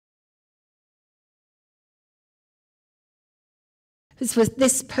It's for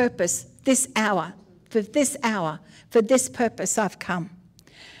this purpose, this hour, for this hour, for this purpose I've come.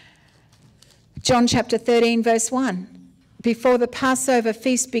 John chapter 13, verse 1. Before the Passover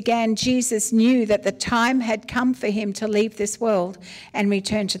feast began, Jesus knew that the time had come for him to leave this world and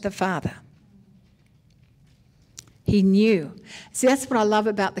return to the Father. He knew. See, that's what I love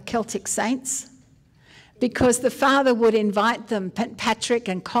about the Celtic saints, because the Father would invite them, Patrick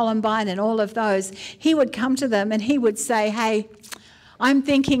and Columbine and all of those. He would come to them and he would say, hey, I'm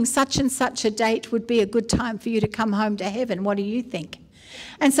thinking such and such a date would be a good time for you to come home to heaven. What do you think?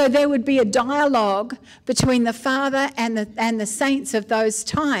 And so there would be a dialogue between the Father and the saints of those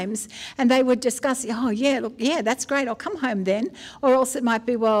times, and they would discuss, oh, yeah, look, yeah, that's great, I'll come home then. Or else it might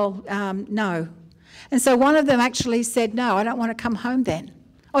be, well, no. And so one of them actually said, no, I don't want to come home then.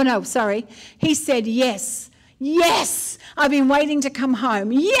 Oh, no, sorry. He said, yes, yes, I've been waiting to come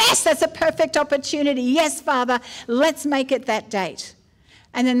home. Yes, that's a perfect opportunity. Yes, Father, let's make it that date.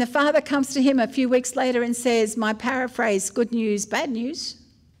 And then the Father comes to him a few weeks later and says, my paraphrase, good news, bad news.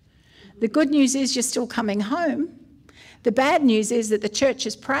 The good news is you're still coming home. The bad news is that the church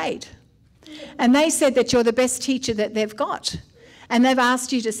has prayed. And they said that you're the best teacher that they've got. And they've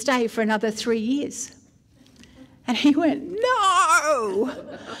asked you to stay for another 3 years. And he went, no.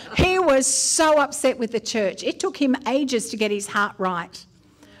 He was so upset with the church. It took him ages to get his heart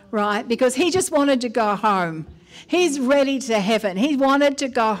right? Because he just wanted to go home. He's ready to heaven. He wanted to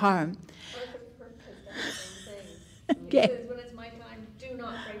go home. Yeah. He says, when it's my time, do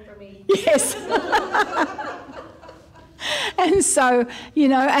not pray for me. Yes. And so,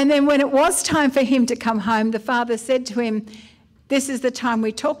 and then when it was time for him to come home, the Father said to him, this is the time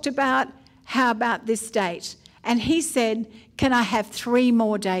we talked about. How about this date? And he said, can I have 3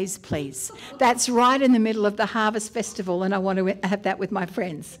 more days, please? That's right in the middle of the Harvest Festival, and I want to have that with my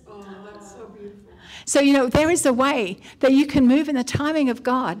friends. Oh, that's so beautiful. So, there is a way that you can move in the timing of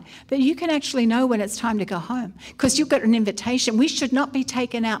God, that you can actually know when it's time to go home, because you've got an invitation. We should not be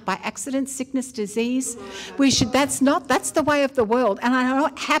taken out by accident, sickness, disease. That's the way of the world. And I know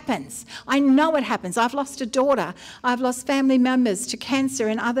it happens. I know it happens. I've lost a daughter. I've lost family members to cancer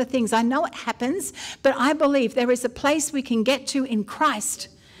and other things. I know it happens, but I believe there is a place we can get to in Christ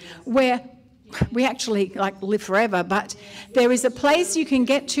where we actually live forever, but there is a place you can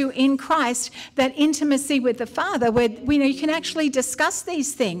get to in Christ, that intimacy with the Father, where you can actually discuss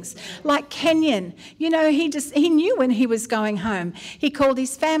these things. Like Kenyon, he knew when he was going home. He called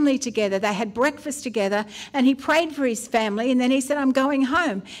his family together. They had breakfast together, and he prayed for his family. And then he said, "I'm going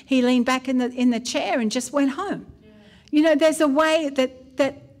home." He leaned back in the chair and just went home. There's a way that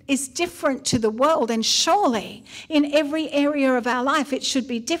is different to the world, and surely in every area of our life it should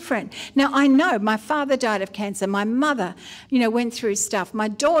be different. Now, I know my father died of cancer, my mother went through stuff, my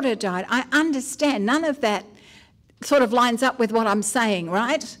daughter died. I understand none of that sort of lines up with what I'm saying,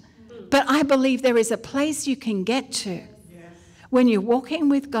 right? But I believe there is a place you can get to when you're walking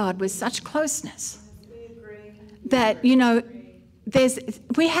with God with such closeness that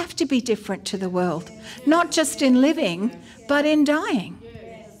we have to be different to the world, not just in living but in dying.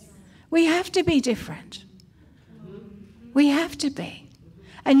 We have to be different. We have to be.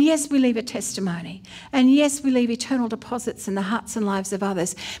 And yes, we leave a testimony. And yes, we leave eternal deposits in the hearts and lives of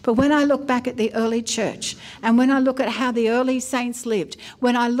others. But when I look back at the early church, and when I look at how the early saints lived,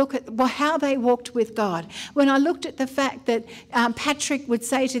 when I look at how they walked with God, when I looked at the fact that Patrick would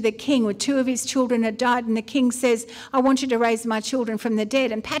say to the king, when 2 of his children had died, and the king says, "I want you to raise my children from the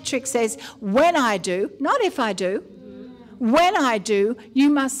dead." And Patrick says, "When I do, not if I do. When I do, you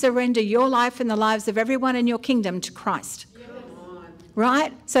must surrender your life and the lives of everyone in your kingdom to Christ."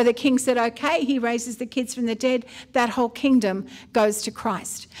 Right? So the king said, okay, he raises the kids from the dead, that whole kingdom goes to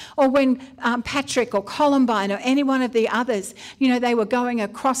Christ. Or when Patrick or Columbine or any one of the others, they were going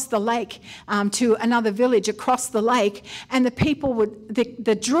across the lake to another village across the lake, and the people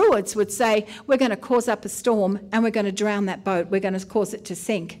the druids would say, "We're going to cause up a storm and we're going to drown that boat. We're going to cause it to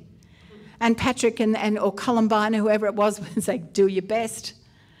sink." And Patrick or Columbine, whoever it was, would say, "Do your best,"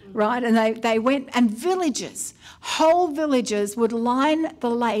 right? And they went, and whole villages would line the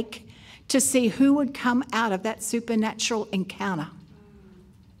lake to see who would come out of that supernatural encounter.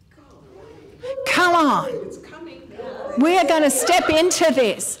 Come on. We are going to step into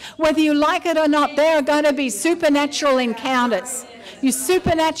this. Whether you like it or not, there are going to be supernatural encounters.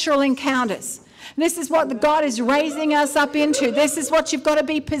 Supernatural encounters. This is what God is raising us up into. This is what you've got to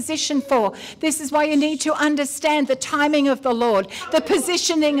be positioned for. This is why you need to understand the timing of the Lord, the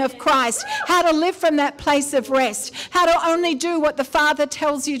positioning of Christ, how to live from that place of rest, how to only do what the Father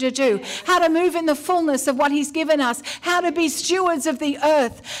tells you to do, how to move in the fullness of what he's given us, how to be stewards of the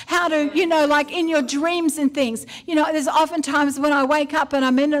earth, how to, like in your dreams and things. There's often times when I wake up and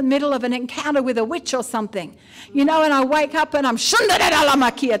I'm in the middle of an encounter with a witch or something, and I wake up and I'm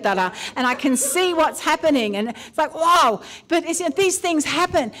and I can see what's happening, and it's like, wow. But these things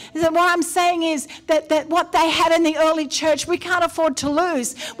happen. And what I'm saying is that what they had in the early church, we can't afford to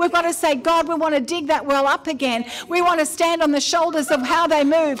lose. We've got to say, God, we want to dig that well up again. We want to stand on the shoulders of how they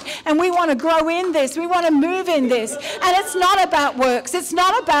moved, and we want to grow in this. We want to move in this. And it's not about works. It's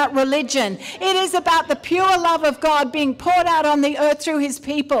not about religion. It is about the pure love of God being poured out on the earth through his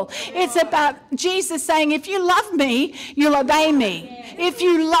people. It's about Jesus saying, if you love me, you'll obey me. If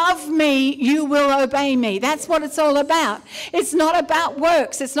you love me, you will obey me. That's what it's all about. It's not about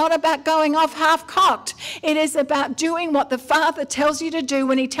works. It's not about going off half-cocked. It is about doing what the Father tells you to do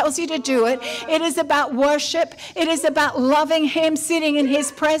when he tells you to do it. It is about worship. It is about loving him, sitting in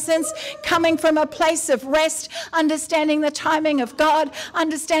his presence, coming from a place of rest, understanding the timing of God,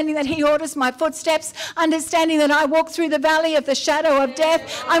 understanding that he orders my footsteps, understanding that I walk through the valley of the shadow of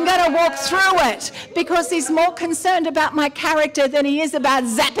death. I'm going to walk through it because he's more concerned about my character than he is about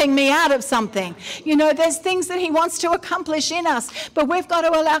zapping me out of something. There's things that he wants to accomplish in us, but we've got to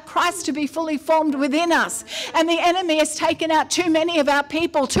allow Christ to be fully formed within us. And the enemy has taken out too many of our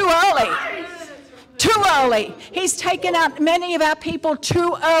people too early. Too early. He's taken out many of our people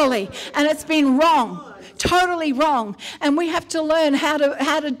too early, and it's been wrong. Totally wrong. And we have to learn how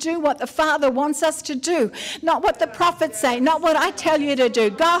to do what the Father wants us to do, not what the prophets say, not what I tell you to do.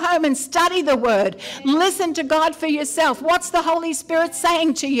 Go home and study the word. Listen to God for yourself. What's the Holy Spirit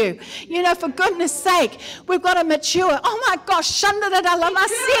saying to you? For goodness sake, we've got to mature. Oh my gosh,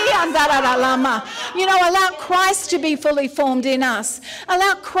 allow Christ to be fully formed in us.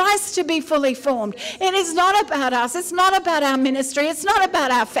 Allow Christ to be fully formed. It is not about us. It's not about our ministry. It's not about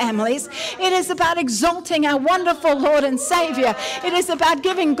our families. It is about exalting our wonderful Lord and Savior. It is about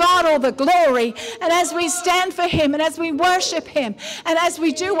giving God all the glory. And as we stand for him, and as we worship him, and as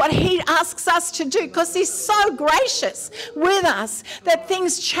we do what he asks us to do, because he's so gracious with us that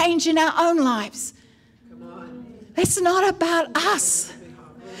things change in our own lives. It's not about us.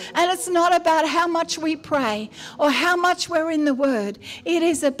 And it's not about how much we pray or how much we're in the word. It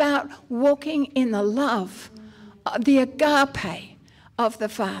is about walking in the love, the agape of the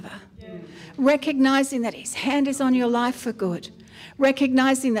Father. Recognizing that his hand is on your life for good.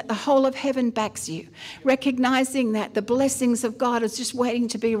 Recognizing that the whole of heaven backs you. Recognizing that the blessings of God is just waiting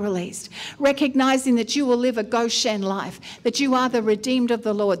to be released. Recognizing that you will live a Goshen life. That you are the redeemed of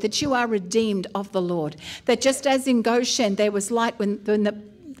the Lord. That you are redeemed of the Lord. That just as in Goshen there was light when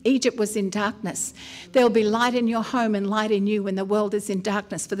Egypt was in darkness, there will be light in your home and light in you when the world is in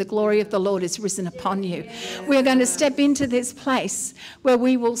darkness, for the glory of the Lord is risen upon you. We're going to step into this place where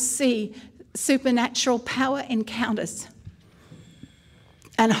we will see supernatural power encounters,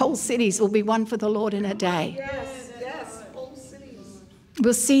 and whole cities will be won for the Lord in a day. Yes, whole cities.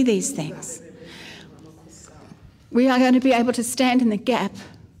 We'll see these things. We are going to be able to stand in the gap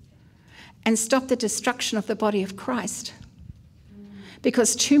and stop the destruction of the body of Christ,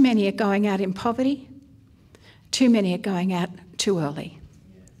 because too many are going out in poverty, too many are going out too early.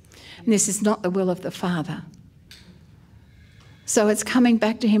 And this is not the will of the Father. So it's coming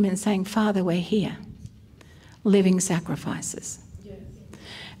back to him and saying, Father, we're here, living sacrifices. Yes.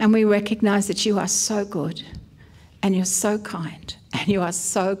 And we recognize that you are so good, and you're so kind, and you are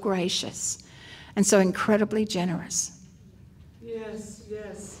so gracious, and so incredibly generous. Yes,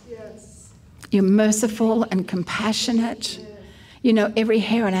 yes, yes. You're merciful and compassionate. Yes. You know every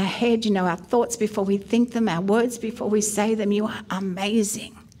hair on our head. You know our thoughts before we think them, our words before we say them. You are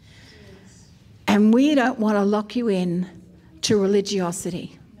amazing. Yes. And we don't want to lock you in to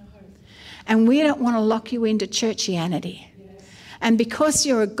religiosity. No. And we don't want to lock you into churchianity. Yes. And because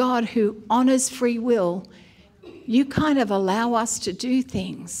you're a God who honours free will, you kind of allow us to do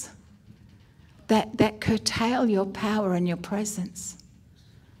things that curtail your power and your presence.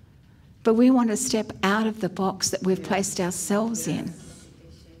 But we want to step out of the box that we've placed ourselves in.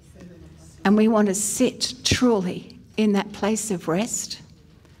 And we want to sit truly in that place of rest.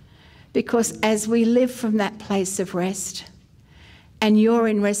 Because as we live from that place of rest, and you're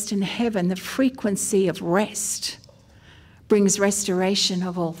in rest in heaven, the frequency of rest brings restoration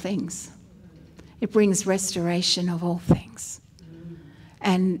of all things. It brings restoration of all things.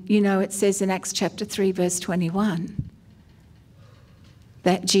 And, you know, it says in Acts chapter 3, verse 21,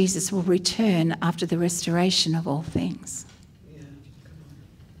 that Jesus will return after the restoration of all things. Yeah.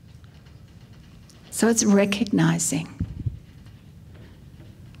 So it's recognizing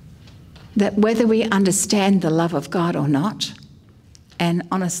that whether we understand the love of God or not, and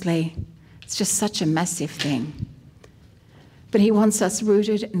honestly, it's just such a massive thing. But he wants us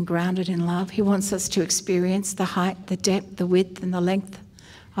rooted and grounded in love. He wants us to experience the height, the depth, the width, and the length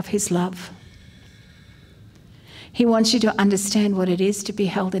of his love. He wants you to understand what it is to be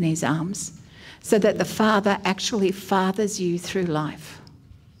held in his arms, so that the Father actually fathers you through life.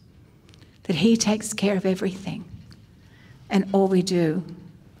 That he takes care of everything. And all we do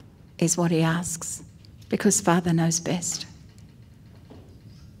is what he asks, because Father knows best.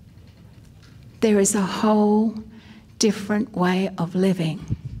 There is a whole different way of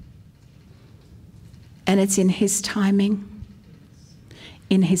living. And it's in his timing,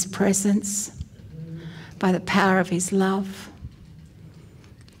 in his presence, by the power of his love,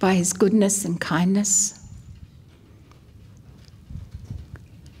 by his goodness and kindness.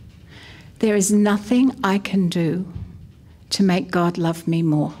 There is nothing I can do to make God love me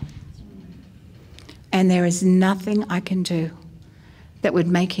more. And there is nothing I can do that would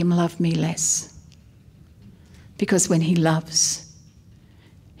make him love me less. Because when he loves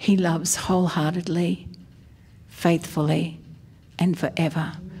wholeheartedly, faithfully, and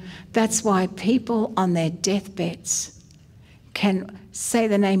forever. That's why people on their deathbeds can say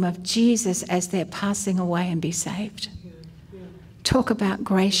the name of Jesus as they're passing away and be saved. Talk about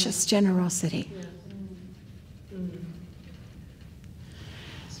gracious generosity.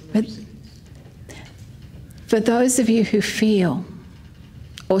 But for those of you who feel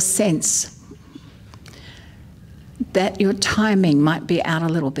or sense that your timing might be out a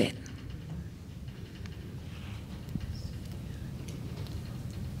little bit,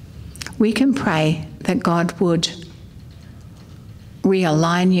 we can pray that God would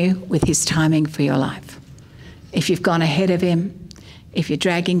realign you with his timing for your life. If you've gone ahead of him, if you're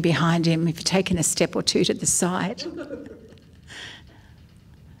dragging behind him, if you've taken a step or two to the side,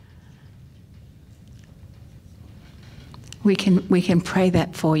 we can pray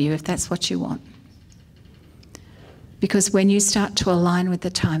that for you if that's what you want. Because when you start to align with the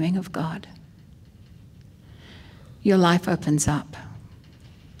timing of God, your life opens up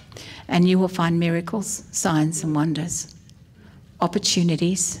and you will find miracles, signs and wonders,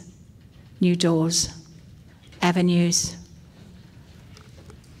 opportunities, new doors, avenues.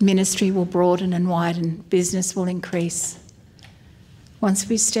 Ministry will broaden and widen, business will increase. Once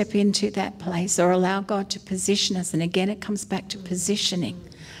we step into that place or allow God to position us, and again it comes back to positioning,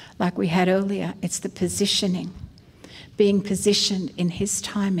 like we had earlier, it's the positioning. Being positioned in his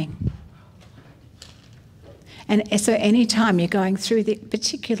timing. And so any time you're going through,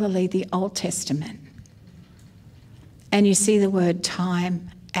 particularly the Old Testament, and you see the word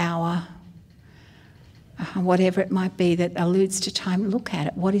time, hour, whatever it might be that alludes to time, look at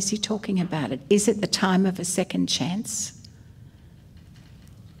it. What is he talking about? Is it the time of a second chance?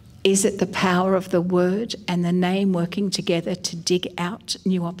 Is it the power of the word and the name working together to dig out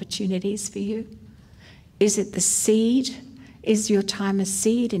new opportunities for you? Is it the seed? Is your time a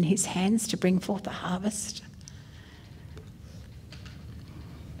seed in his hands to bring forth a harvest?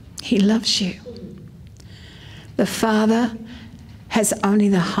 He loves you. The Father has only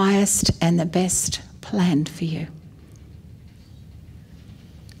the highest and the best planned for you.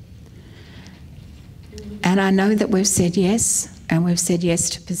 And I know that we've said yes, and we've said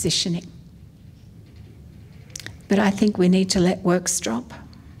yes to positioning. But I think we need to let works drop.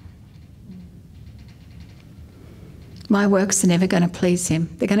 My works are never going to please him.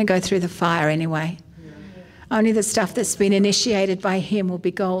 They're going to go through the fire anyway. Yeah. Only the stuff that's been initiated by him will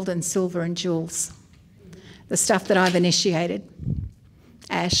be gold and silver and jewels. The stuff that I've initiated,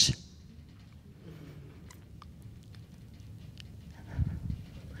 ash.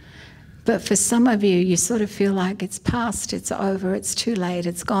 But for some of you, you sort of feel like it's past, it's over, it's too late,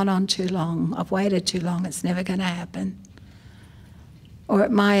 it's gone on too long, I've waited too long, it's never going to happen. Or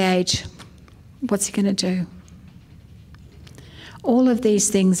at my age, what's he going to do? All of these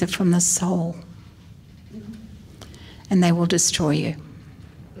things are from the soul, and they will destroy you.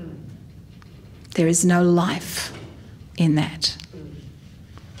 There is no life in that.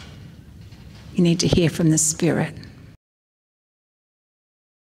 You need to hear from the Spirit.